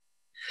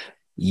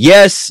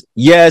Yes,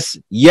 yes,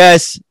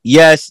 yes,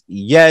 yes,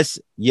 yes,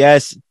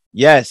 yes,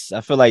 yes.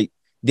 I feel like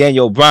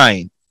Daniel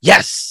Bryan.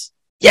 Yes,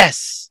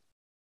 yes.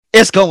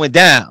 It's going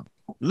down.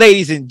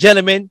 Ladies and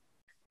gentlemen,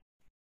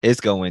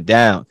 it's going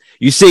down.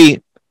 You see,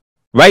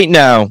 right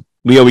now,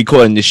 we are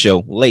recording this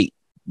show late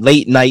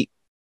night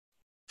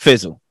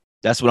fizzle.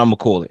 That's what I'm going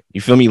to call it.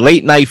 You feel me?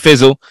 Late night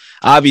fizzle.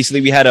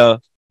 Obviously, we had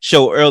a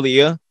show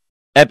earlier,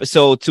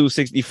 episode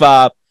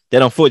 265,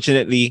 that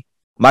unfortunately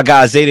my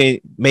guy Zay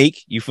didn't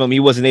make. You feel me? He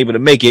wasn't able to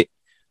make it.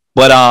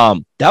 But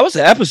that was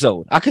an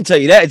episode. I can tell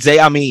you that, Zay.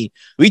 I mean,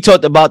 we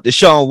talked about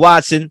Deshaun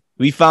Watson.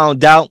 We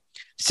found out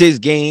 6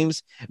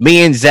 games.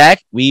 Me and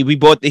Zach, we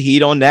bought the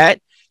heat on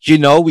that. You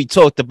know, we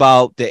talked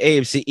about the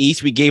AFC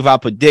East. We gave our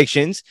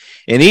predictions.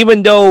 And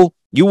even though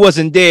you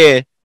wasn't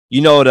there, you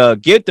know, to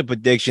give the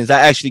predictions, I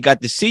actually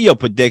got to see your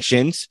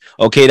predictions.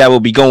 Okay, that will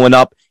be going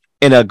up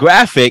in a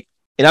graphic.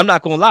 And I'm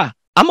not going to lie.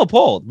 I'm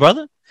appalled,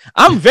 brother.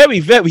 I'm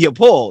very, very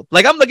appalled.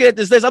 Like, I'm looking at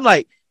this list. I'm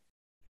like,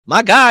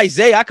 my guy,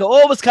 Zay, I could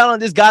always count on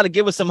this guy to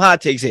give us some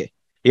hot takes here.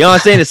 You know what I'm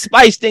saying? To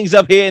spice things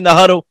up here in the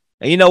huddle.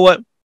 And you know what?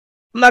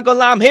 I'm not going to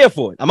lie. I'm here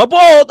for it. I'm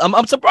appalled.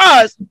 I'm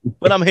surprised,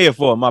 but I'm here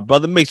for it. My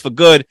brother makes for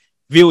good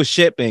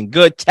viewership and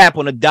good tap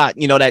on the dot.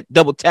 You know, that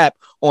double tap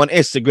on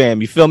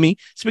Instagram. You feel me?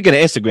 Speaking of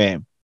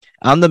Instagram,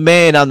 I'm the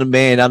man.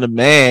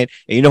 And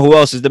you know who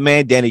else is the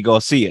man? Danny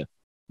Garcia.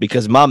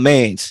 Because my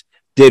mans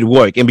did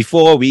work. And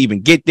before we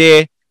even get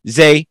there,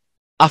 Zay,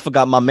 I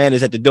forgot my man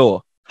is at the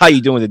door. How you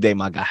doing today,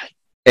 my guy?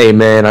 Hey,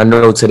 man, I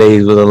know today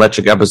is an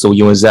electric episode,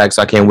 you and Zach,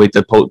 so I can't wait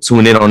to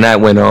tune in on that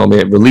when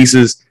it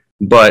releases.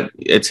 But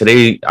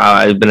today,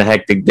 it's been a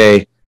hectic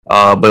day,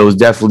 but it was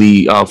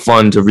definitely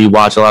fun to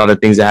rewatch a lot of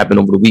the things that happened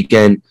over the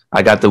weekend.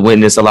 I got to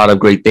witness a lot of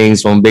great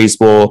things from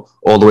baseball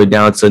all the way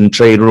down to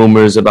trade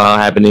rumors about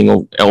happening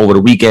over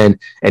the weekend,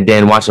 and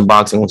then watching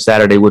boxing on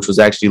Saturday, which was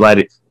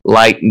actually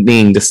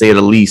lightning, to say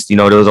the least. You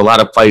know, there was a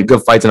lot of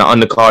good fights in the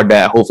undercard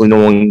that hopefully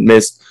no one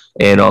missed.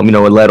 And, you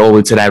know, it led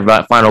over to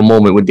that final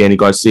moment with Danny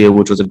Garcia,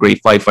 which was a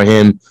great fight for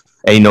him.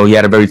 And, you know, he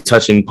had a very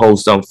touching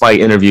post-fight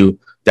interview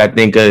that I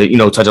think, you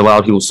know, touched a lot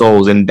of people's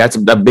souls. And that's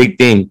a big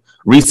thing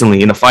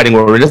recently in the fighting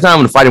world. It's not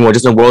even the fighting world,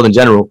 just in the world in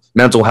general.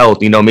 Mental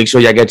health, you know, make sure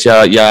y'all get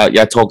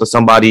y'all talk to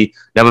somebody.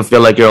 Never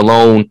feel like you're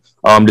alone.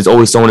 There's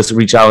always someone to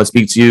reach out and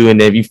speak to you.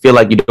 And if you feel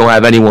like you don't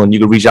have anyone, you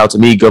can reach out to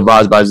me, Good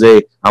Vibes by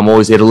Zay. I'm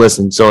always here to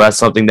listen. So that's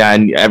something that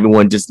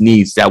everyone just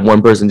needs, that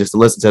one person just to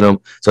listen to them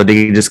so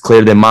they can just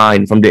clear their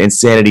mind from the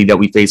insanity that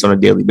we face on a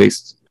daily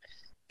basis.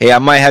 Hey, I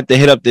might have to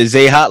hit up the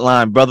Zay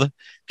hotline, brother,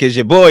 because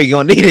your boy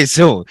gonna need it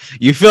soon.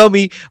 You feel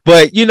me?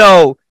 But, you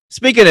know,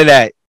 speaking of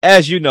that,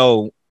 as you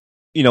know,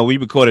 we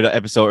recorded an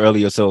episode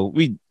earlier, so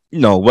we,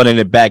 running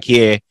it back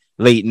here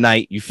late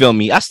night. You feel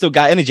me? I still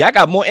got energy. I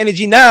got more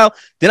energy now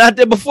than I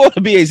did before,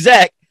 to be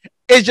exact.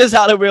 It's just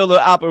how the real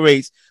world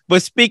operates.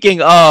 But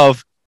speaking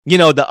of, the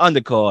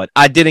undercard,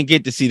 I didn't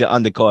get to see the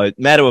undercard.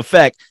 Matter of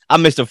fact, I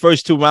missed the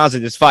first 2 rounds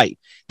of this fight.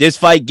 This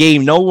fight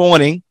gave no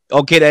warning,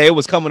 okay, that it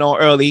was coming on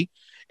early.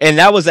 And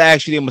that was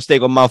actually a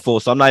mistake on my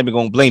fault, so I'm not even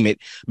going to blame it.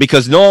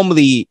 Because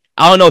normally,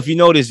 I don't know if you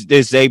noticed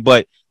this, Zay,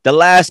 but the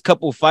last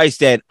couple fights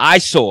that I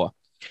saw,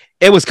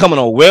 it was coming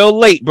on real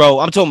late, bro.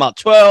 I'm talking about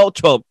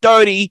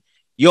 12:30.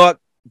 You're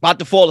about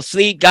to fall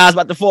asleep. Guys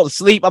about to fall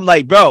asleep. I'm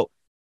like, bro,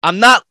 I'm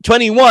not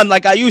 21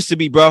 like I used to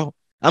be, bro.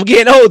 I'm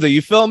getting older.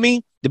 You feel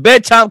me? The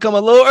bedtime come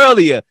a little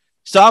earlier.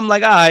 So I'm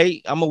like, all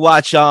right, I'm going to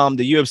watch the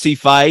UFC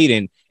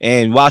fight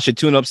and watch the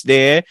tune-ups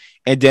there.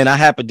 And then I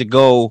happened to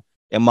go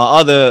in my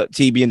other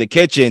TV in the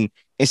kitchen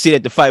and see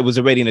that the fight was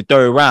already in the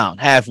 3rd round,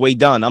 halfway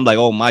done. I'm like,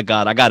 oh, my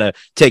God, I got to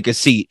take a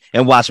seat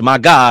and watch my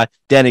guy,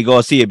 Danny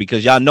Garcia,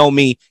 because y'all know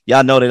me.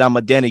 Y'all know that I'm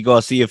a Danny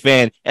Garcia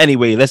fan.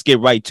 Anyway, let's get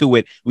right to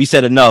it. We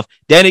said enough.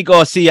 Danny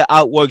Garcia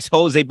outworks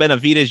Jose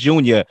Benavidez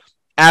Jr.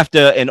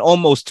 after an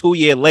almost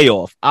 2-year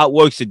layoff.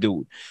 Outworks the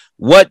dude.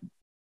 What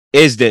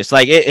is this?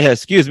 Like,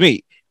 excuse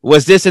me.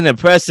 Was this an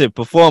impressive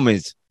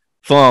performance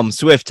from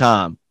Swift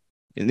Time?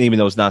 And even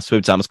though it's not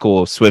Swift Time, it's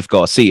called Swift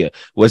Garcia.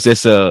 Was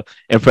this a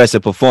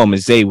impressive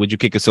performance? Zay, would you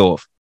kick us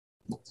off?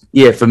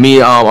 Yeah, for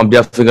me, I'm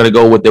definitely going to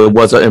go with it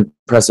was an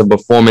impressive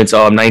performance.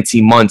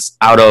 19 months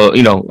out of,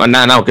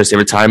 not going to say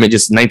retirement,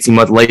 just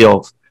 19-month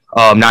layoff.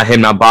 Not him,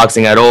 not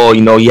boxing at all.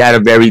 He had a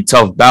very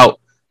tough bout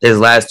his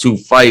last 2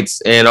 fights.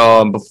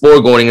 And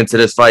before going into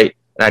this fight,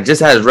 and I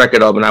just had his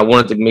record up, and I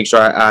wanted to make sure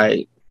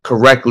I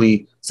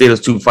correctly say those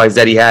 2 fights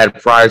that he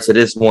had prior to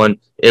this one.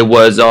 It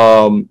was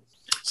Errol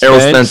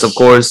Spence, of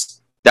course.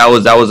 That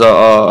was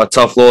a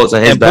tough loss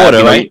on his back,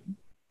 right?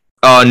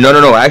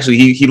 No. Actually,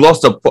 he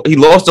lost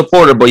to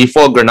Porter, but he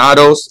fought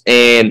Granados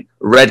and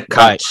Red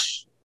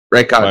Koch.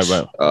 Red Koch.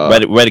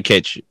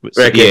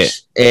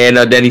 And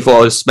then he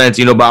fought Spence.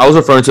 But I was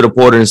referring to the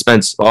Porter and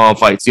Spence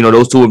fights.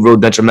 Those 2 were real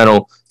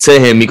detrimental to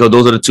him because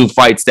those are the 2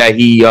 fights that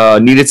he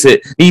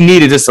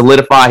needed to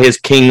solidify his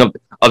king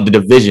of the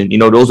division.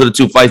 Those are the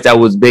 2 fights that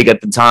was big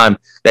at the time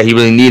that he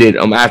really needed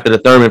after the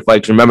Thurman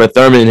fight. Remember,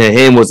 Thurman and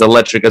him was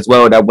electric as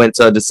well. That went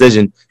to a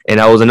decision. And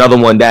that was another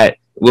one that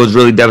was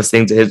really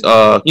devastating to his,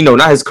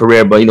 not his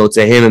career, but,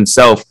 to him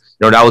himself.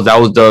 That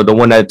was the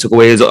one that took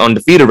away his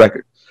undefeated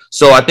record.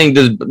 So I think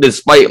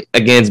this fight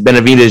against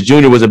Benavidez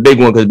Jr. was a big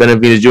one because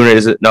Benavidez Jr.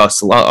 is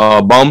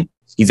a bum.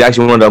 He's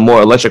actually one of the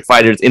more electric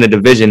fighters in the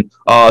division,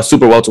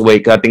 super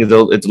welterweight. I think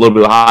it's a little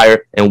bit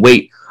higher in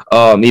weight.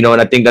 And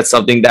I think that's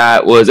something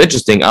that was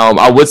interesting.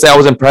 I would say I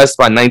was impressed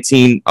by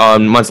 19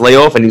 months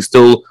layoff, and he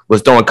still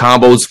was throwing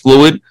combos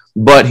fluid,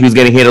 but he was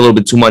getting hit a little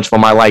bit too much for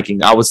my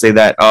liking. I would say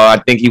that I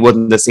think he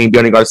wasn't the same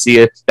Danny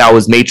Garcia that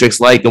was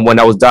Matrix-like, and when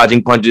I was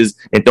dodging punches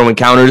and throwing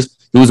counters,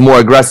 he was more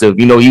aggressive.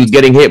 He was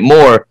getting hit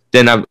more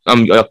than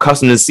I'm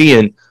accustomed to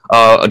seeing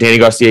Danny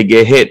Garcia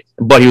get hit,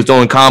 but he was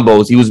throwing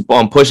combos. He was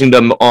pushing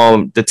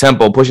the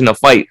tempo, pushing the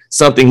fight,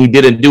 something he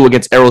didn't do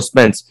against Errol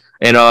Spence.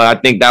 And I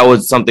think that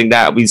was something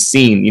that we've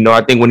seen.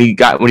 I think when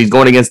he's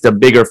going against a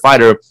bigger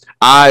fighter,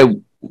 I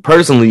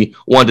personally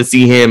want to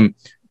see him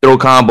throw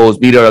combos,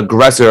 be the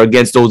aggressor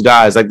against those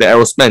guys like the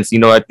Errol Spence.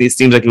 It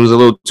seems like he was a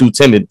little too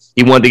timid.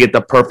 He wanted to get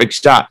the perfect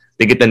shot,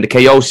 to get them the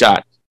KO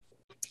shot.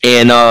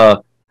 And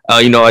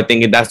I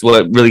think that's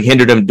what really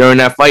hindered him during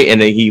that fight, and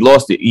then he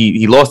lost it.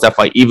 He lost that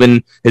fight.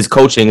 Even his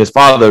coaching, his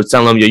father, was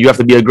telling him, you have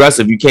to be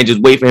aggressive. You can't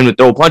just wait for him to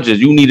throw punches.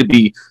 You need to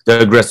be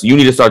the aggressor. You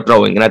need to start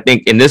throwing. And I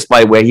think in this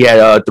fight where he had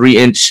a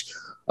 3-inch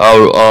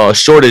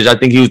shortage, I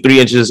think he was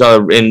 3 inches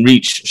in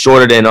reach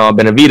shorter than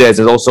Benavidez,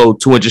 and also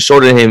 2 inches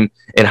shorter than him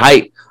in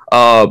height.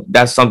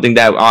 That's something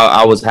that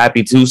I was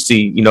happy to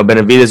see.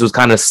 Benavidez was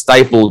kind of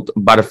stifled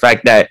by the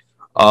fact that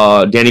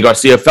Danny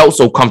Garcia felt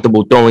so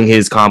comfortable throwing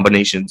his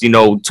combinations, 2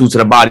 to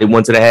the body,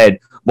 1 to the head,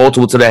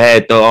 multiple to the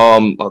head,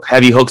 the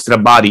heavy hooks to the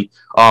body,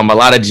 a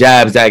lot of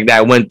jabs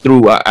that went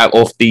through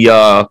off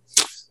the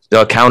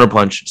counter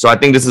punch. So I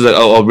think this is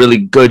a really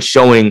good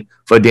showing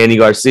for Danny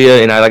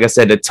Garcia. And like I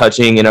said, the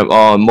touching and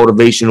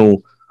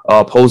motivational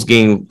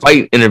post-game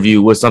fight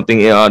interview was something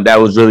that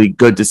was really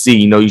good to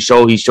see. He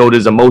showed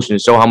his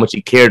emotions, showed how much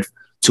he cared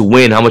to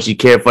win, how much he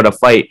cared for the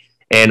fight.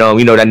 And,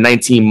 that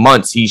 19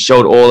 months, he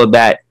showed all of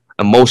that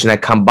emotion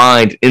that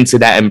combined into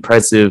that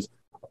impressive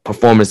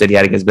performance that he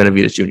had against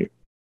Benavidez Jr.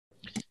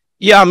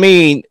 Yeah, I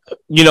mean,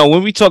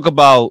 when we talk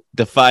about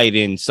the fight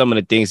and some of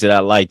the things that I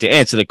like, to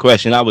answer the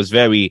question, I was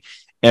very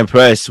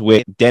impressed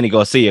with Danny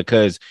Garcia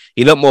because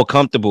he looked more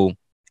comfortable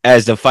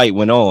as the fight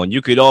went on.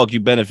 You could argue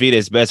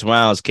Benavidez's best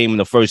rounds came in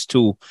the first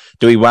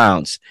 2-3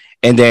 rounds,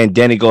 and then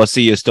Danny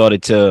Garcia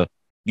started to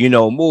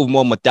move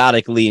more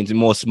methodically and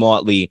more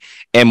smartly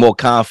and more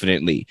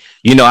confidently.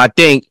 I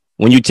think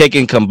when you take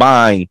and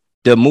combine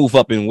the move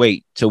up in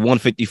weight to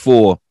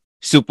 154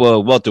 super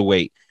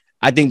welterweight,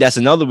 I think that's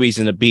another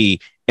reason to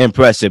be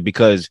impressive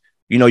because,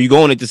 you're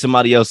going into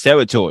somebody else's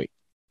territory.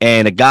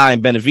 And a guy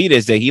in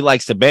Benavidez that he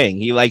likes to bang.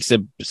 He likes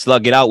to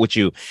slug it out with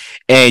you.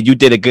 And you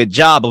did a good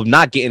job of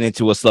not getting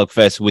into a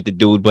slugfest with the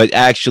dude, but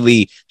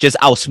actually just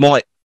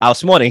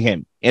outsmarting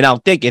him and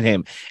outthinking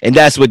him. And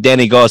that's what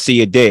Danny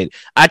Garcia did.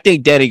 I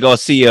think Danny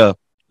Garcia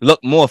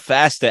looked more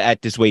faster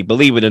at this weight,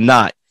 believe it or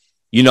not.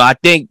 I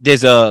think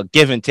there's a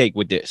give and take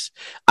with this.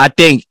 I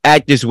think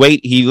at this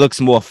weight, he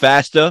looks more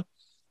faster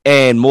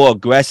and more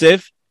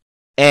aggressive.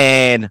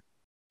 And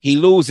he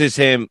loses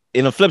him.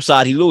 In the flip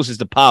side, he loses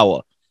the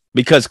power.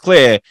 Because,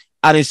 Claire,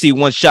 I didn't see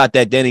one shot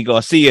that Danny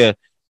Garcia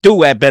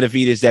threw at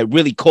Benavidez that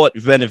really caught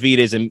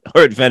Benavidez and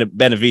hurt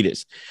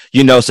Benavidez.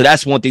 So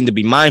that's one thing to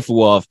be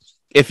mindful of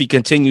if he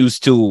continues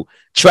to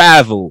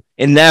travel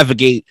and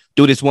navigate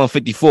through this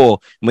 154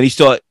 when he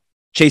start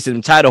chasing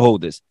them title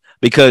holders.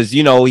 Because,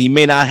 he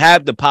may not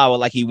have the power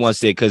like he once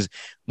did. Because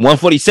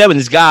 147,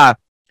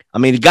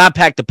 the guy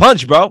packed the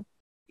punch, bro.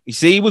 You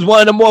see, he was one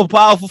of the more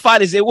powerful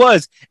fighters it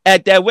was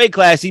at that weight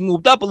class. He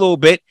moved up a little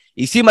bit.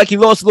 He seemed like he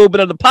lost a little bit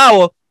of the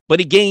power, but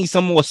he gained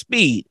some more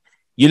speed,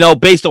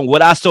 based on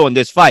what I saw in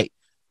this fight.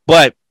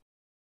 But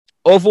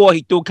overall,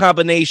 he threw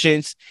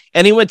combinations,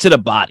 and he went to the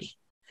body.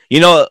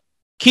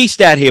 Key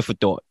stat for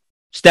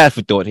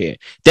thought here.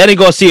 Danny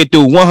Garcia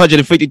threw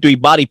 153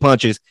 body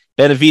punches.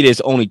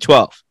 Benavidez only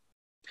 12.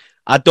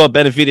 I thought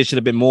Benavidez should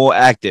have been more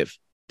active.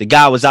 The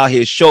guy was out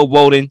here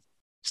showboating,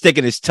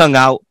 sticking his tongue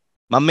out.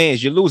 My man,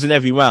 you're losing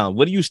every round.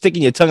 What are you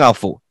sticking your tongue out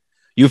for?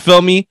 You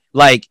feel me?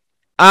 Like,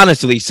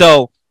 honestly.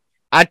 So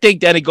I think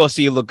Danny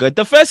Garcia looked good.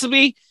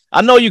 Defensively,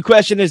 I know you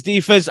question his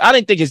defense. I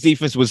didn't think his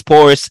defense was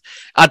porous.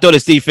 I thought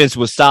his defense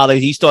was solid.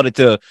 He started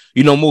to,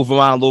 move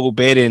around a little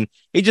bit, and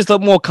he just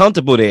looked more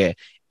comfortable there.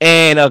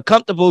 And a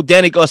comfortable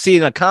Danny Garcia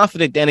and a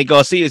confident Danny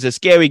Garcia is a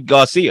scary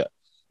Garcia,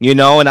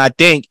 and I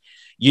think,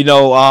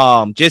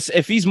 just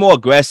if he's more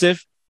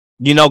aggressive,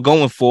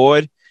 going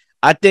forward,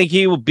 I think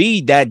he will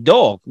be that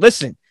dog.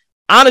 Listen,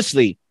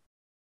 honestly,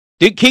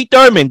 Keith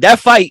Thurman, that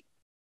fight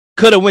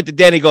could have went to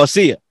Danny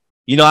Garcia.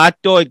 I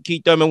thought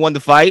Keith Thurman won the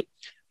fight,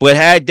 but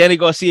had Danny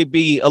Garcia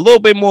be a little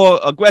bit more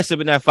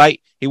aggressive in that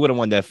fight, he would have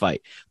won that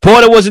fight.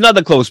 Porter was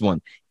another close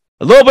one.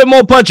 A little bit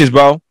more punches,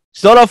 bro.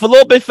 Start off a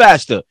little bit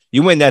faster.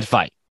 You win that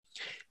fight.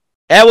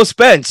 Errol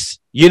Spence,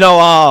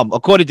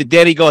 according to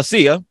Danny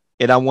Garcia,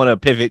 and I want to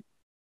pivot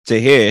to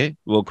here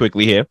real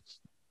quickly here,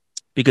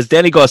 because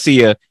Danny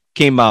Garcia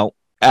came out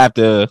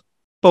after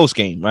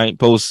post-game, right?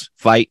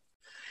 Post-fight.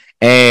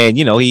 And,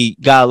 he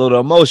got a little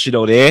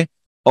emotional there.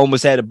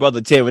 Almost had a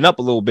brother tearing up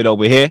a little bit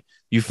over here.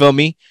 You feel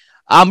me?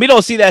 We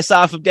don't see that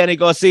side from Danny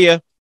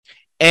Garcia.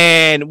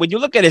 And when you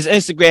look at his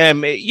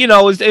Instagram, you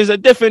know, it's a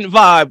different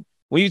vibe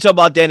when you talk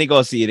about Danny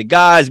Garcia. The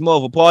guy's more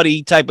of a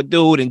party type of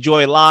dude,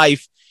 enjoy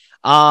life.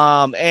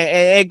 And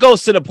it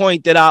goes to the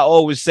point that I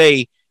always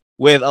say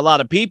with a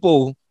lot of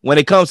people when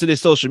it comes to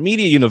this social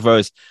media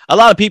universe, a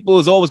lot of people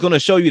is always going to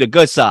show you the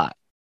good side,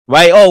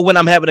 right? Oh, when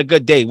I'm having a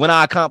good day, when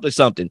I accomplish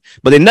something,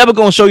 but they're never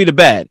going to show you the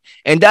bad.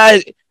 And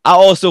that I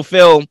also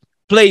feel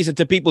plays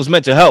into people's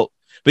mental health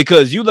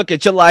because you look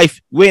at your life,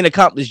 we ain't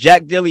accomplished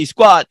Jack Dilly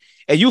squat,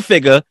 and you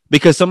figure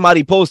because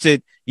somebody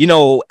posted, you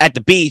know, at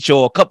the beach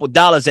or a couple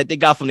dollars that they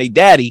got from their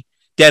daddy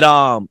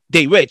that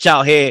they rich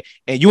out here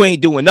and you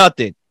ain't doing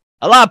nothing.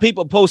 A lot of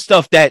people post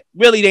stuff that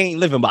really they ain't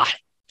living by.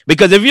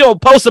 Because if you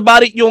don't post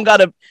about it, you don't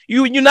gotta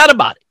you're not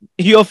about it.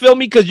 You'll feel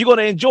me because you're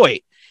gonna enjoy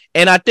it.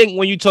 And I think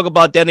when you talk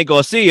about Danny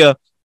Garcia,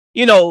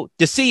 you know,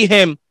 to see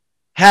him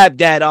have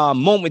that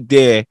moment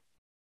there,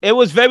 it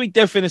was very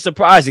different and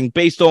surprising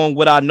based on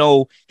what I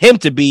know him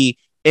to be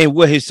and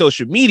what his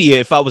social media,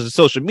 if I was a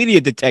social media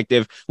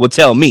detective, would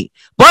tell me.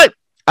 But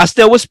I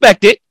still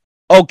respect it.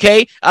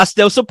 Okay, I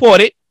still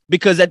support it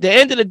because at the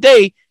end of the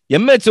day,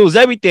 your mental is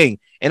everything.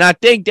 And I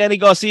think Danny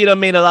Garcia done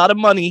made a lot of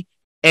money,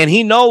 and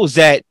he knows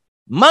that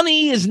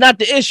money is not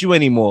the issue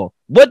anymore.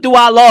 What do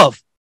I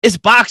love? It's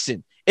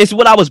boxing. It's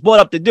what I was brought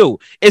up to do.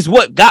 It's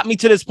what got me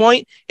to this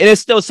point, and it's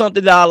still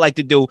something that I like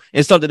to do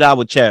and something that I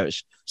would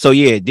cherish. So,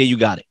 yeah, there you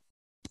got it.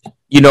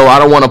 You know, I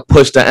don't want to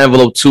push the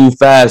envelope too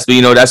fast, but,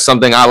 you know, that's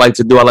something I like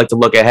to do. I like to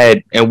look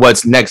ahead and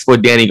what's next for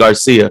Danny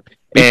Garcia.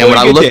 And when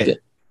I looked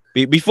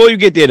at before you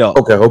get there, though,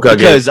 okay,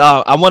 because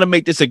I want to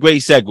make this a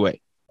great segue.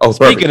 Oh,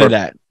 speaking of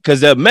that,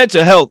 because the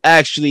mental health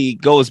actually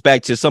goes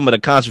back to some of the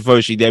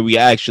controversy that we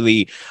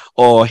actually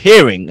are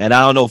hearing, and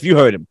I don't know if you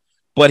heard him,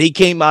 but he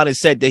came out and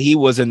said that he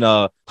wasn't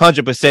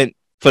 100%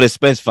 for the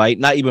Spence fight,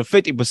 not even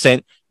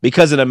 50%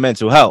 because of the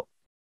mental health,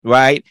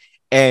 right?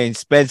 And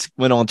Spence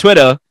went on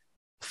Twitter,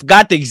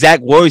 forgot the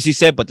exact words he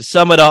said, but to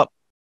sum it up,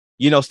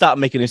 you know, stop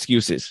making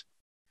excuses.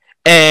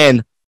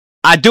 And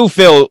I do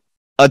feel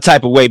a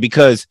type of way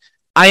because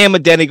I am a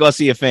Danny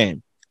Garcia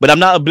fan, but I'm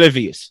not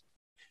oblivious.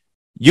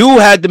 You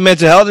had the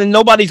mental health, and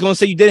nobody's going to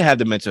say you didn't have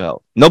the mental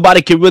health.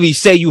 Nobody can really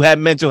say you have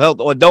mental health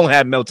or don't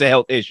have mental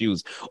health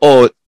issues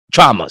or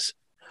traumas.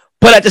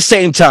 But at the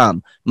same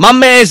time, my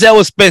man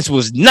Errol Spence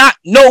was not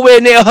nowhere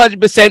near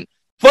 100%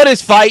 for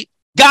this fight.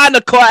 Got in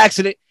a car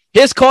accident.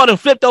 His car done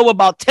flipped over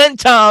about 10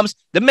 times.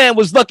 The man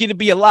was lucky to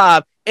be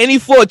alive, and he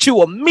fought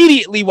you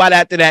immediately right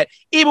after that,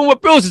 even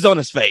with bruises on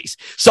his face.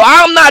 So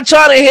I'm not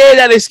trying to hear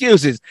that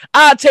excuses.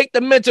 I'll take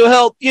the mental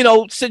health, you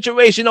know,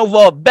 situation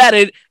over a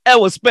battered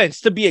Errol Spence,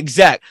 to be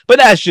exact. But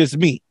that's just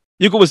me.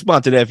 You can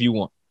respond to that if you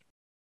want.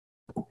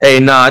 Hey,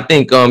 nah, I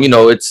think you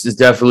know, it's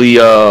definitely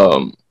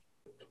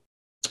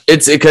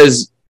it's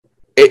because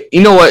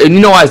you know what,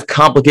 why it's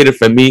complicated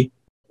for me,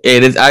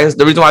 and it's I guess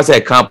the reason why I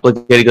say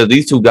complicated because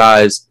these two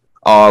guys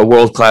are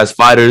world-class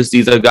fighters.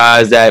 These are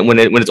guys that when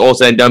it's all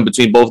said and done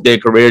between both their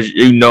careers,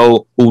 you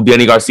know who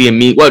Danny Garcia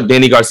means, what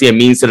Danny Garcia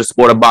means to the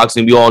sport of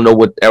boxing. We all know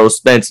what Errol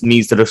Spence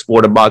means to the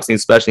sport of boxing,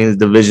 especially in his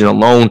division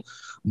alone.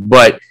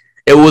 But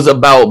it was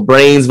about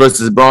brains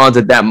versus bronze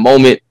at that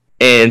moment.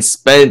 And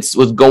Spence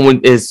was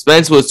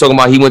talking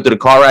about he went through the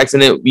car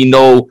accident. We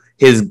know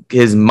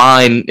his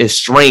mind, his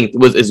strength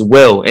was his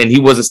will, and he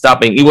wasn't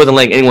stopping. He wasn't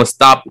letting anyone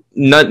stop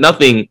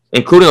nothing,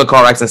 including a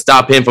car accident,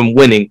 stop him from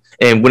winning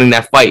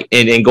that fight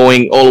and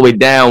going all the way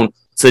down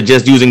to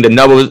just using the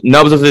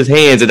nubs of his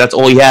hands, and that's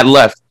all he had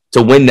left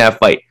to win that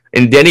fight.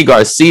 In Danny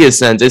Garcia's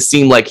sense, it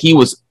seemed like he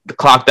was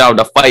clocked out of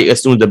the fight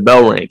as soon as the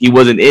bell rang. He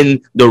wasn't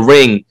in the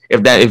ring,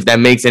 if that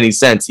makes any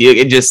sense.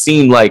 It just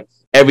seemed like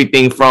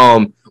everything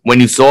from when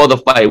you saw the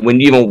fight, when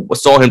you even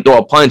saw him throw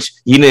a punch,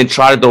 he didn't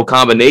try to throw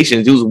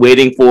combinations. He was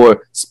waiting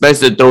for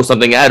Spencer to throw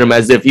something at him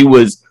as if he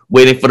was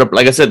waiting for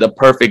like I said, the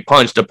perfect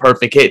punch, the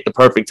perfect hit, the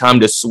perfect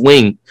time to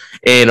swing.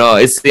 And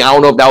I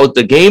don't know if that was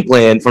the game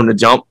plan from the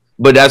jump,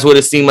 but that's what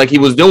it seemed like he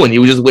was doing. He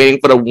was just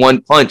waiting for the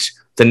one punch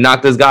to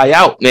knock this guy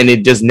out, and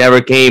it just never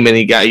came, and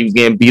he was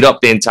getting beat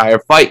up the entire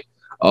fight.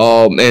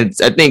 And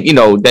I think, you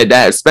know,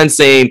 that Spence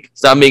saying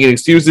stop making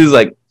excuses,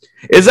 like,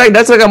 it's like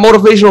that's like a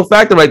motivational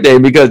factor right there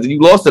because you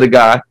lost to the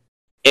guy,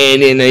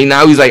 and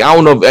now he's like, I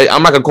don't know,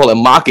 I'm not gonna call it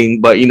mocking,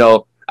 but you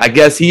know, I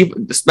guess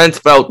Spence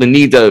felt the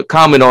need to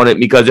comment on it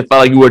because it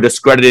felt like you were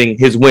discrediting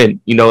his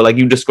win. You know, like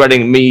you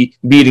discrediting me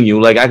beating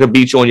you. Like I could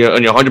beat you on your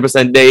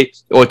 100% day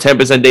or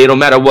 10% day. It don't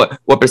matter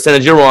what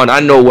percentage you're on. I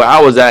know where I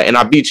was at, and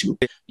I beat you.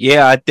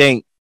 Yeah, I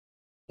think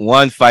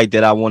one fight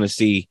that I want to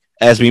see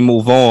as we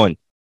move on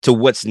to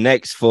what's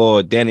next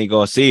for Danny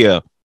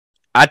Garcia,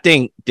 I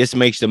think this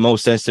makes the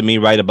most sense to me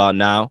right about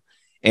now,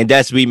 and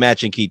that's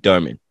rematching Keith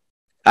Thurman.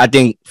 I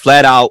think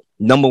flat out,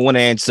 number one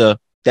answer,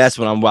 that's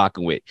what I'm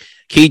rocking with.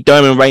 Keith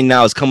Thurman right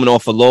now is coming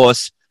off a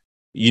loss,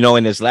 you know,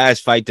 in his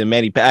last fight to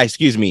Manny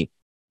Pacquiao.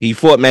 He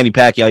fought Manny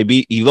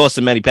Pacquiao. He lost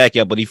to Manny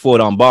Pacquiao, but he fought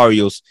on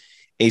Barrios.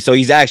 And so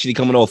he's actually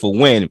coming off a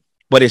win,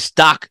 but his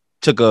stock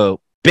took a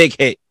big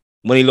hit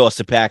when he lost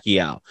to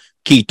Pacquiao.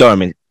 Keith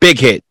Thurman, big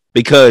hit,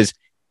 because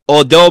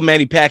Although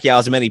Manny Pacquiao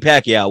is Manny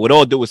Pacquiao, with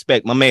all due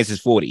respect, my man's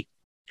is 40.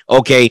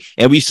 Okay.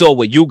 And we saw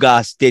what you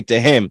guys did to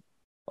him.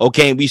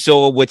 Okay. And we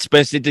saw what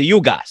Spence did to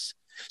you guys.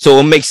 So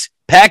it makes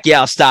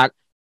Pacquiao stock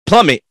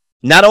plummet,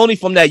 not only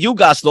from that you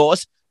guys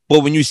loss,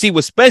 but when you see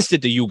what Spence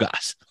did to you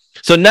guys.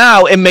 So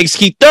now it makes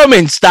Keith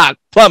Thurman's stock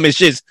plummet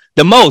just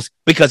the most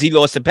because he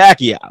lost to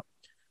Pacquiao.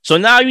 So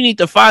now you need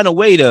to find a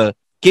way to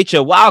get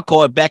your wild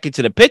card back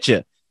into the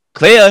picture.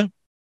 Clear,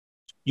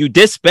 you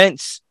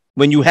dispense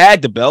when you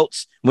had the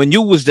belts, when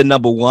you was the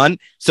number one.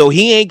 So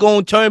he ain't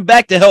going to turn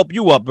back to help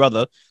you up,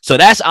 brother. So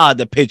that's out of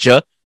the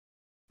picture.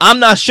 I'm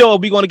not sure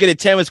we're going to get a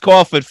Terrence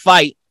Crawford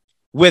fight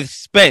with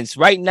Spence.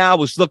 Right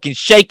now, it's looking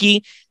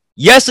shaky.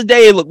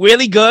 Yesterday, it looked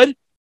really good.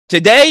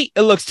 Today,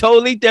 it looks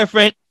totally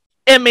different.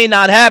 It may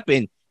not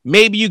happen.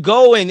 Maybe you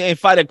go and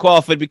fight at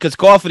Crawford because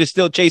Crawford is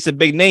still chasing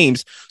big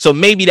names. So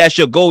maybe that's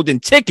your golden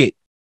ticket.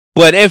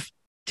 But if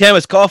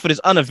Terrence Crawford is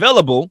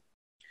unavailable,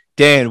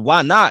 then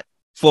why not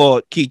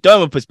for Keith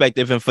Thurman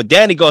perspective? And for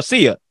Danny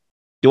Garcia,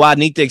 do I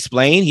need to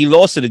explain? He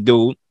lost to the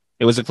dude.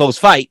 It was a close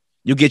fight.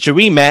 You get your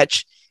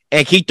rematch,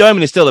 and Keith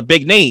Thurman is still a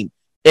big name.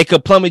 It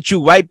could plummet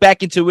you right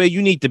back into where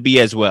you need to be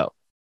as well.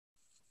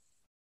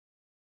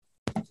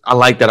 I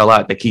like that a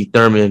lot, the Keith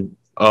Thurman,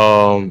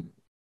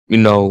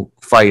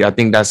 fight. I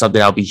think that's something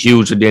that'll be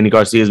huge for Danny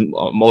Garcia's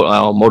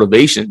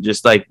motivation.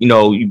 Just like,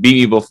 you beat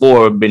me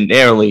before, been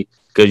narrowly,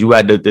 because you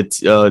had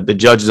the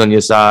judges on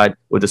your side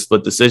with the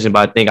split decision.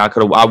 But I think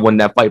I won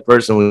that fight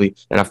personally,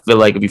 and I feel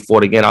like if we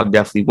fought again, I'll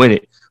definitely win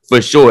it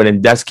for sure.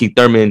 And that's Keith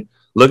Thurman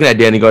looking at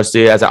Danny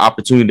Garcia as an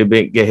opportunity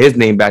to get his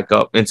name back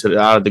up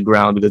out of the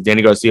ground, because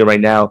Danny Garcia right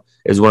now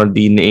is one of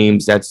the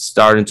names that's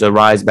starting to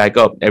rise back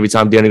up. Every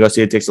time Danny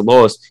Garcia takes a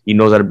loss, he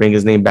knows how to bring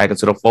his name back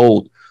into the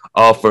fold.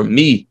 For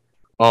me,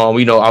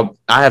 I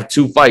have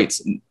two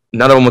fights.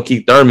 None of them with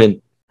Keith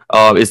Thurman.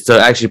 Is to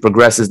actually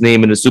progress his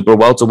name in the super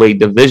welterweight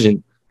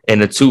division.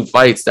 And the two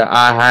fights that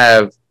I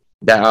have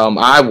that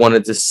I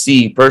wanted to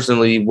see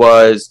personally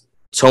was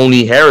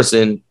Tony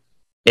Harrison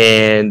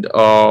and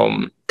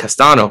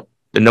Castano,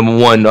 the number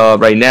one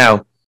right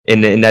now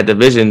in that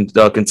division,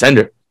 the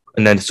contender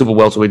in that super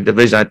welterweight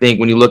division. I think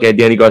when you look at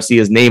Danny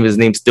Garcia's name, his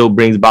name still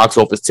brings box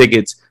office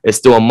tickets. It's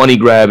still a money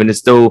grab, and it's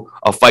still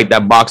a fight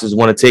that boxers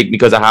want to take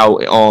because of how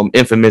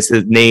infamous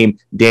his name,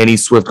 Danny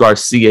Swift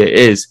Garcia,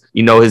 is.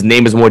 His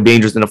name is more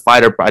dangerous than a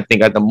fighter, I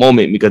think, at the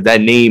moment, because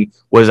that name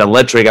was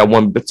electric at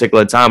one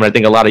particular time. And I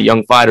think a lot of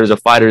young fighters or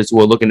fighters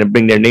who are looking to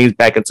bring their names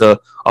back into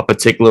a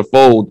particular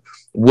fold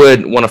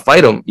would want to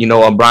fight him,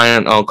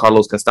 Brian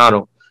Carlos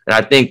Castano. And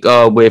I think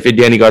if you're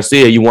Danny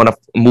Garcia, you want to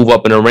move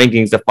up in the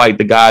rankings to fight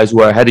the guys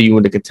who are ahead of you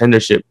in the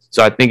contendership.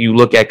 So I think you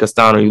look at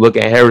Castano, you look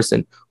at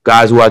Harrison,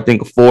 guys who I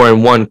think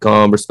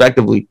 4-1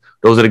 respectively.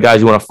 Those are the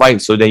guys you want to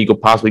fight. So then you could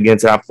possibly get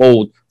into that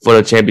fold for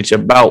the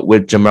championship bout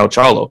with Jermell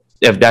Charlo,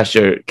 if that's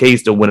your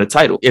case to win a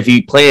title. If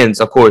he plans,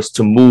 of course,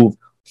 to move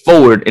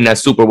forward in that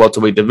super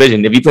welterweight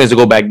division. If he plans to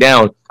go back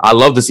down, I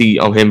love to see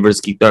him versus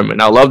Keith Thurman.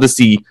 I love to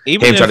see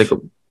him try to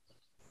go.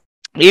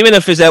 Even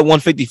if it's at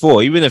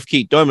 154, even if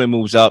Keith Thurman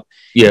moves up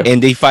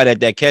and they fight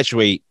at that catch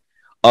weight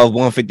of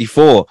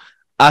 154,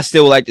 I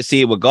still like to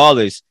see it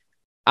regardless.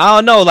 I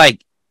don't know.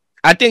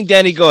 I think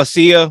Danny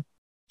Garcia,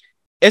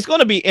 it's going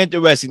to be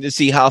interesting to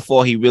see how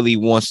far he really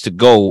wants to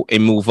go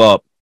and move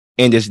up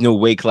in this new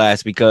weight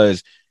class,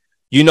 because,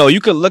 you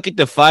could look at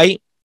the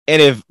fight,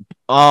 and if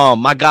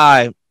my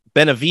guy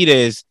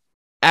Benavidez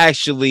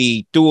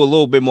actually threw a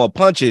little bit more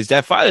punches,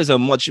 that fight is a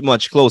much,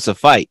 much closer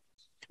fight.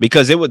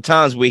 Because there were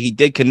times where he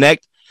did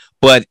connect,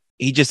 but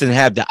he just didn't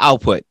have the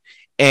output.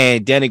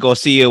 And Danny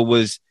Garcia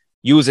was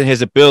using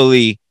his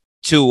ability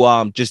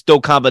to just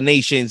throw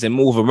combinations and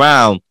move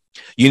around.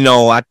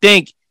 I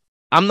think,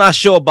 I'm not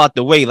sure about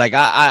the weight.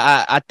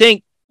 I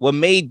think what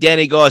made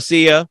Danny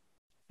Garcia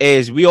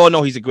is, we all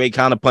know he's a great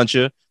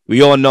counterpuncher.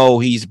 We all know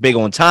he's big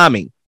on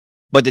timing.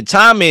 But the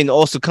timing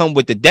also comes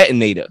with the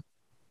detonator,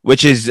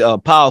 which is a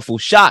powerful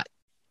shot.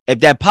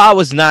 If that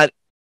power is not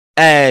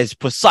as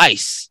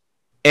precise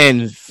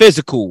and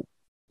physical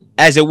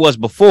as it was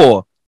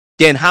before,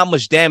 then how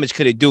much damage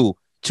could it do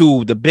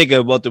to the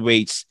bigger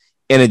welterweights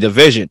in a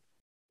division?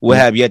 We'll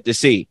have yet to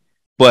see.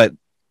 But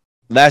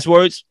last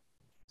words?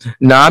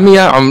 No, I mean,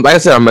 like I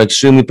said, I'm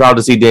extremely proud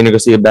to see Danny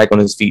Garcia back on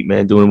his feet,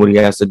 man, doing what he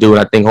has to do.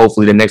 And I think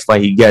hopefully the next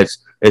fight he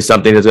gets is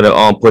something that's going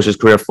to push his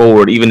career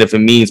forward, even if it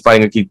means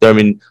fighting a Keith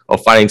Thurman or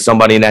fighting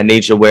somebody in that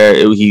nature where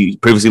he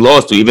previously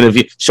lost to. Even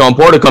if Sean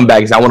Porter come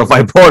back and say, I want to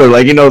fight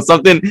Porter,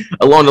 something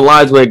along the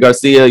lines where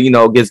Garcia,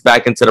 gets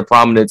back into the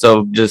prominence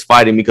of just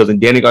fighting, because when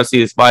Danny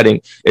Garcia is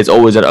fighting, it's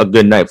always a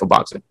good night for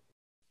boxing.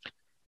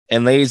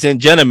 And ladies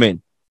and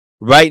gentlemen,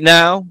 right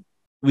now,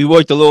 we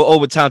worked a little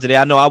overtime today.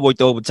 I know I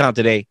worked overtime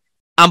today.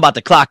 I'm about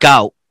to clock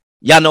out.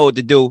 Y'all know what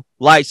to do.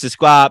 Like,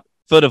 subscribe,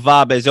 feel the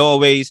vibe as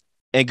always,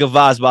 and good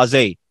vibes,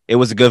 Baze. It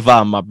was a good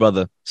vibe, my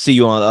brother. See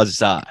you on the other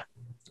side.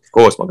 Of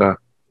course, my guy.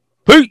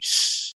 Peace.